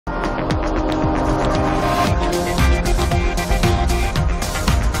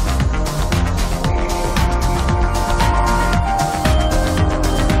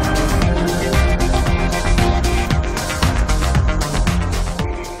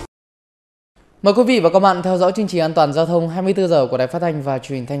Mời quý vị và các bạn theo dõi chương trình an toàn giao thông 24 giờ của Đài Phát Thanh và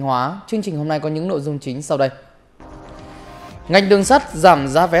Truyền Thanh Hóa. Chương trình hôm nay có những nội dung chính sau đây. Ngành đường sắt giảm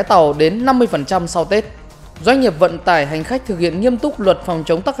giá vé tàu đến 50% sau Tết. Doanh nghiệp vận tải hành khách thực hiện nghiêm túc luật phòng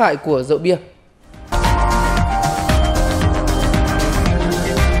chống tác hại của rượu bia.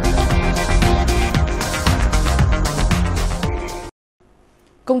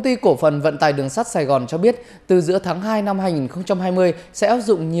 Công ty cổ phần vận tải đường sắt Sài Gòn cho biết từ giữa tháng 2 năm 2020 sẽ áp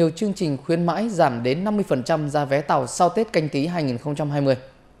dụng nhiều chương trình khuyến mãi giảm đến 50% giá vé tàu sau Tết Canh Tý 2020.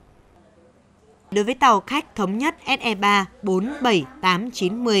 Đối với tàu khách thống nhất SE3 4, 7, 8,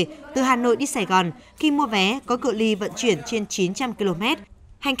 9, 10 từ Hà Nội đi Sài Gòn, khi mua vé có cự ly vận chuyển trên 900 km,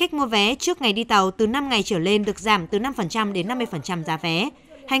 hành khách mua vé trước ngày đi tàu từ 5 ngày trở lên được giảm từ 5% đến 50% giá vé.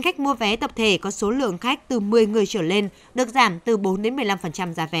 Hành khách mua vé tập thể có số lượng khách từ 10 người trở lên được giảm từ 4 đến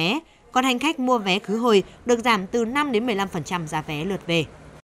 15% giá vé. Còn hành khách mua vé khứ hồi được giảm từ 5 đến 15% giá vé lượt về.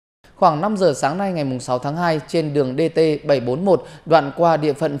 Khoảng 5 giờ sáng nay ngày 6 tháng 2 trên đường DT 741 đoạn qua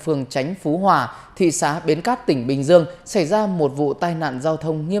địa phận phường Chánh Phú Hòa, thị xã Bến Cát, tỉnh Bình Dương xảy ra một vụ tai nạn giao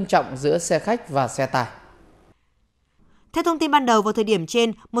thông nghiêm trọng giữa xe khách và xe tải. Theo thông tin ban đầu, vào thời điểm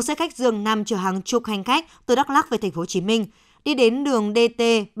trên, một xe khách giường nằm chở hàng chục hành khách từ Đắk Lắk về thành phố Hồ Chí Minh đi đến đường DT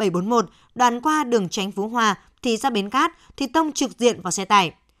 741 đoạn qua đường Chánh Phú Hòa, thị xã Bến Cát thì tông trực diện vào xe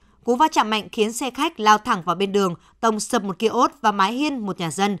tải. Cú va chạm mạnh khiến xe khách lao thẳng vào bên đường, tông sập một kiosk và mái hiên một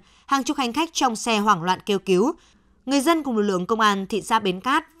nhà dân. Hàng chục hành khách trong xe hoảng loạn kêu cứu. Người dân cùng lực lượng công an thị xã Bến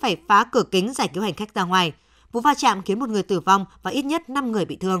Cát phải phá cửa kính giải cứu hành khách ra ngoài. Vụ va chạm khiến một người tử vong và ít nhất 5 người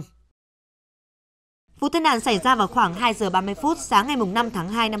bị thương. Vụ tai nạn xảy ra vào khoảng 2 giờ 30 phút sáng ngày 5 tháng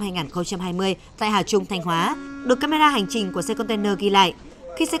 2 năm 2020 tại Hà Trung, Thanh Hóa, được camera hành trình của xe container ghi lại.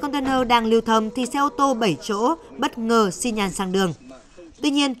 Khi xe container đang lưu thông thì xe ô tô 7 chỗ bất ngờ xi nhan sang đường. Tuy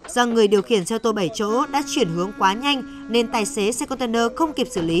nhiên, do người điều khiển xe ô tô 7 chỗ đã chuyển hướng quá nhanh nên tài xế xe container không kịp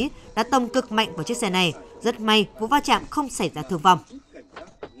xử lý, đã tông cực mạnh vào chiếc xe này. Rất may, vụ va chạm không xảy ra thương vong.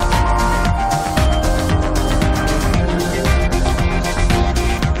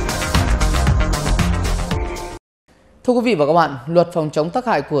 Thưa quý vị và các bạn, luật phòng chống tác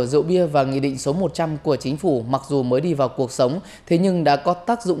hại của rượu bia và Nghị định số 100 của Chính phủ mặc dù mới đi vào cuộc sống, thế nhưng đã có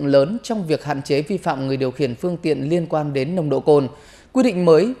tác dụng lớn trong việc hạn chế vi phạm người điều khiển phương tiện liên quan đến nồng độ cồn. Quy định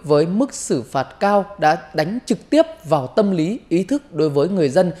mới với mức xử phạt cao đã đánh trực tiếp vào tâm lý, ý thức đối với người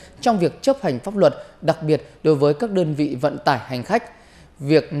dân trong việc chấp hành pháp luật, đặc biệt đối với các đơn vị vận tải hành khách.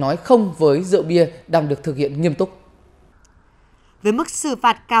 Việc nói không với rượu bia đang được thực hiện nghiêm túc. Với mức xử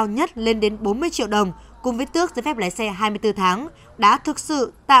phạt cao nhất lên đến 40 triệu đồng, cùng với tước giấy phép lái xe 24 tháng, đã thực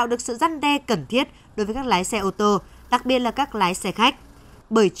sự tạo được sự răn đe cần thiết đối với các lái xe ô tô, đặc biệt là các lái xe khách.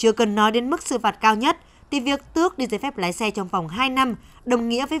 Bởi chưa cần nói đến mức xử phạt cao nhất, thì việc tước đi giấy phép lái xe trong vòng 2 năm đồng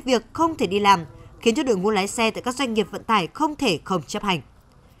nghĩa với việc không thể đi làm, khiến cho đội ngũ lái xe tại các doanh nghiệp vận tải không thể không chấp hành.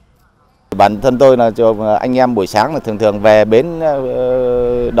 Bản thân tôi là anh em buổi sáng là thường về bến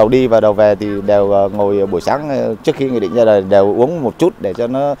đầu đi và đầu về thì đều ngồi buổi sáng trước khi nghị định ra đời đều uống một chút để cho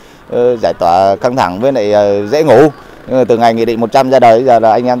nó giải tỏa căng thẳng với lại dễ ngủ. Từ ngày nghị định 100 ra đời giờ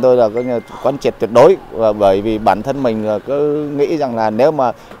là anh em tôi là có quán triệt tuyệt đối, bởi vì bản thân mình cứ nghĩ rằng là nếu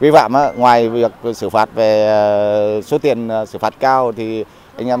mà vi phạm ngoài việc xử phạt về số tiền xử phạt cao thì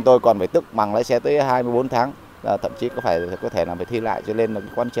anh em tôi còn phải tước bằng lái xe tới 24 tháng. Thậm chí có thể là phải thi lại, cho nên là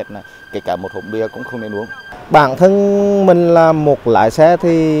quan triệt là kể cả một hộp bia cũng không nên uống. Bản thân mình là một lái xe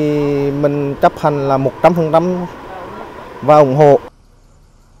thì mình chấp hành là 100% và ủng hộ.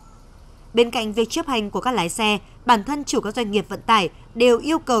 Bên cạnh việc chấp hành của các lái xe, bản thân chủ các doanh nghiệp vận tải đều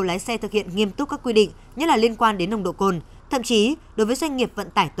yêu cầu lái xe thực hiện nghiêm túc các quy định, nhất là liên quan đến nồng độ cồn. Thậm chí, đối với doanh nghiệp vận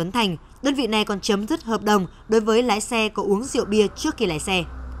tải Tuấn Thành, đơn vị này còn chấm dứt hợp đồng đối với lái xe có uống rượu bia trước khi lái xe.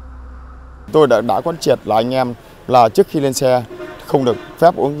 Tôi đã quán triệt là anh em là trước khi lên xe không được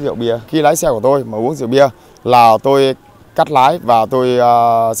phép uống rượu bia. Khi lái xe của tôi mà uống rượu bia là tôi cắt lái và tôi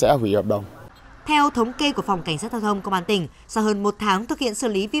sẽ hủy hợp đồng. Theo thống kê của Phòng Cảnh sát Giao thông Công an tỉnh, sau hơn 1 tháng thực hiện xử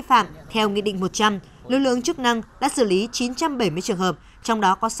lý vi phạm theo Nghị định 100, lực lượng chức năng đã xử lý 970 trường hợp, trong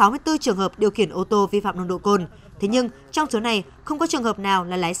đó có 64 trường hợp điều khiển ô tô vi phạm nồng độ cồn. Thế nhưng, trong số này không có trường hợp nào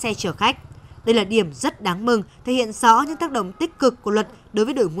là lái xe chở khách. Đây là điểm rất đáng mừng, thể hiện rõ những tác động tích cực của luật đối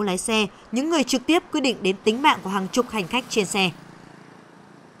với đội ngũ lái xe, những người trực tiếp quyết định đến tính mạng của hàng chục hành khách trên xe.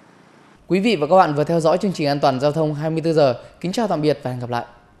 Quý vị và các bạn vừa theo dõi chương trình An toàn giao thông 24 giờ. Kính chào tạm biệt và hẹn gặp lại.